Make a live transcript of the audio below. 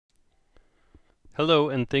Hello,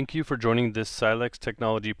 and thank you for joining this Silex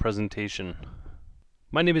technology presentation.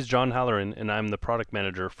 My name is John Halloran, and I'm the product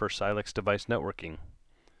manager for Silex Device Networking.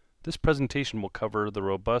 This presentation will cover the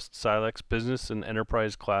robust Silex business and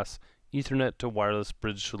enterprise class Ethernet to wireless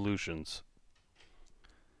bridge solutions.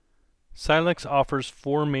 Silex offers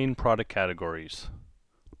four main product categories: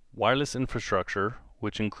 wireless infrastructure,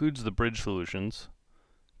 which includes the bridge solutions,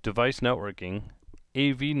 device networking,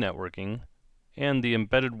 AV networking, and the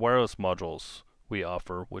embedded wireless modules we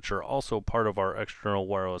offer, which are also part of our external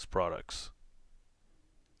wireless products.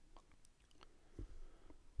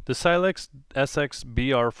 The Silex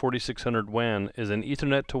SX-BR-4600WAN is an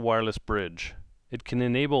Ethernet to wireless bridge. It can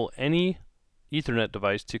enable any Ethernet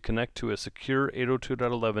device to connect to a secure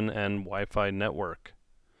 802.11n Wi-Fi network.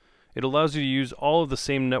 It allows you to use all of the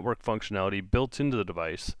same network functionality built into the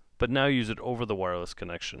device, but now use it over the wireless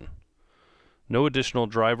connection. No additional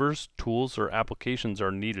drivers, tools, or applications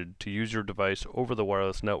are needed to use your device over the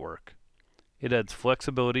wireless network. It adds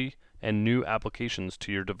flexibility and new applications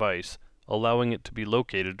to your device, allowing it to be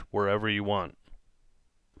located wherever you want.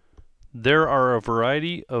 There are a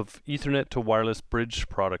variety of Ethernet to wireless bridge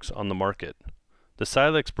products on the market. The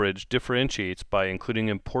Silex bridge differentiates by including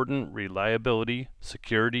important reliability,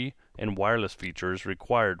 security, and wireless features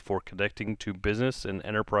required for connecting to business and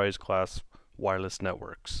enterprise class wireless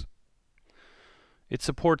networks. It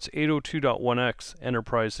supports 802.1x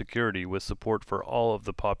enterprise security with support for all of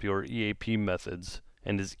the popular EAP methods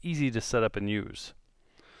and is easy to set up and use.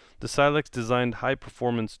 The Silex designed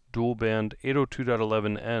high-performance dual-band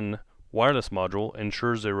 802.11n wireless module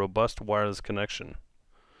ensures a robust wireless connection.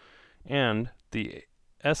 And the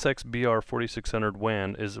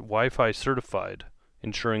SX-BR-4600WAN is Wi-Fi certified,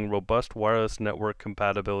 ensuring robust wireless network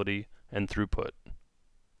compatibility and throughput.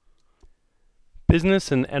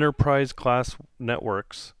 Business and enterprise class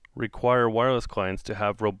networks require wireless clients to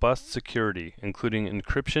have robust security, including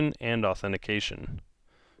encryption and authentication.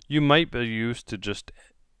 You might be used to just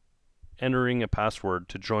entering a password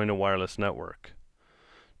to join a wireless network.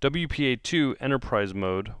 WPA2 enterprise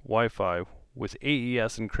mode Wi-Fi with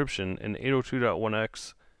AES encryption and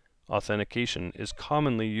 802.1x authentication is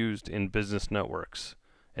commonly used in business networks,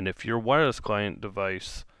 and if your wireless client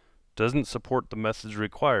device doesn't support the methods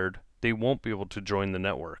required, they won't be able to join the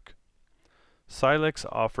network. Silex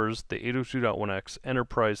offers the 802.1x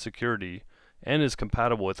enterprise security and is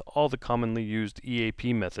compatible with all the commonly used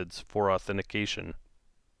EAP methods for authentication.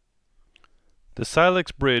 The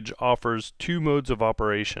Silex bridge offers two modes of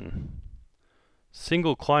operation.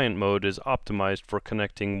 Single client mode is optimized for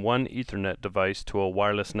connecting one Ethernet device to a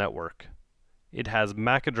wireless network. It has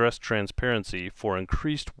MAC address transparency for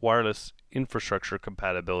increased wireless infrastructure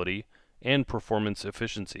compatibility and performance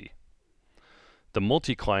efficiency. The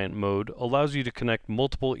multi-client mode allows you to connect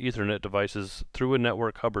multiple Ethernet devices through a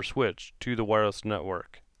network hub or switch to the wireless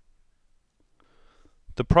network.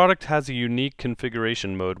 The product has a unique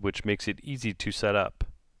configuration mode which makes it easy to set up.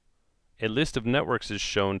 A list of networks is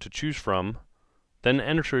shown to choose from, then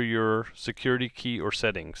enter your security key or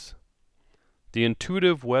settings. The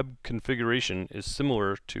intuitive web configuration is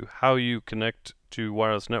similar to how you connect to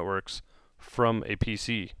wireless networks from a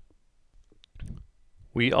PC.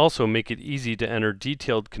 We also make it easy to enter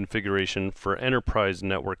detailed configuration for enterprise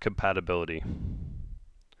network compatibility.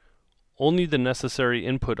 Only the necessary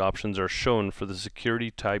input options are shown for the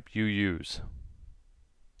security type you use.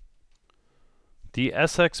 The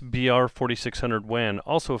SX-BR-4600WAN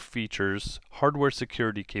also features hardware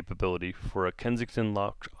security capability for a Kensington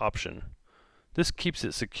lock option. This keeps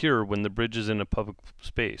it secure when the bridge is in a public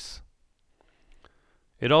space.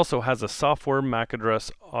 It also has a software MAC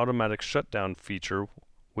address automatic shutdown feature,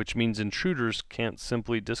 which means intruders can't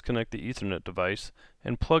simply disconnect the Ethernet device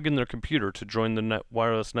and plug in their computer to join the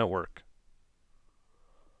wireless network.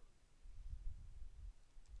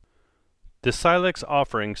 The Silex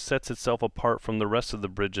offering sets itself apart from the rest of the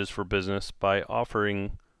bridges for business by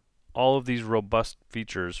offering all of these robust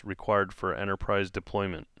features required for enterprise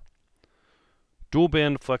deployment. Dual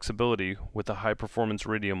band flexibility with a high-performance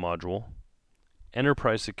radio module,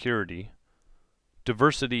 enterprise security,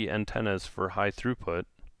 diversity antennas for high throughput,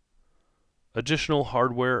 additional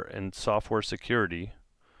hardware and software security,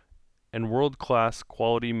 and world-class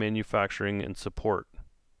quality manufacturing and support.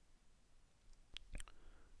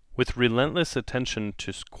 With relentless attention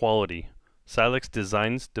to quality, Silex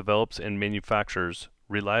designs, develops, and manufactures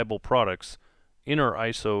reliable products in our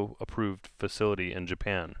ISO-approved facility in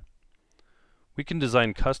Japan. We can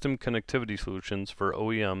design custom connectivity solutions for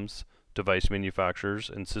OEMs, device manufacturers,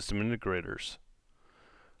 and system integrators.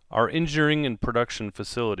 Our engineering and production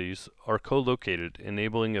facilities are co-located,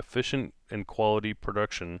 enabling efficient and quality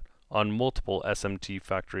production on multiple SMT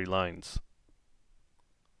factory lines.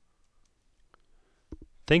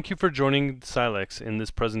 Thank you for joining Silex in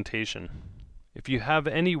this presentation. If you have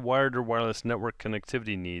any wired or wireless network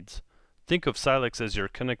connectivity needs, think of Silex as your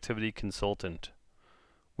connectivity consultant.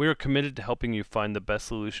 We are committed to helping you find the best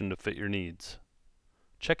solution to fit your needs.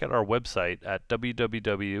 Check out our website at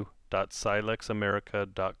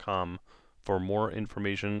www.silexamerica.com for more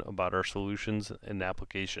information about our solutions and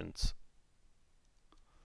applications.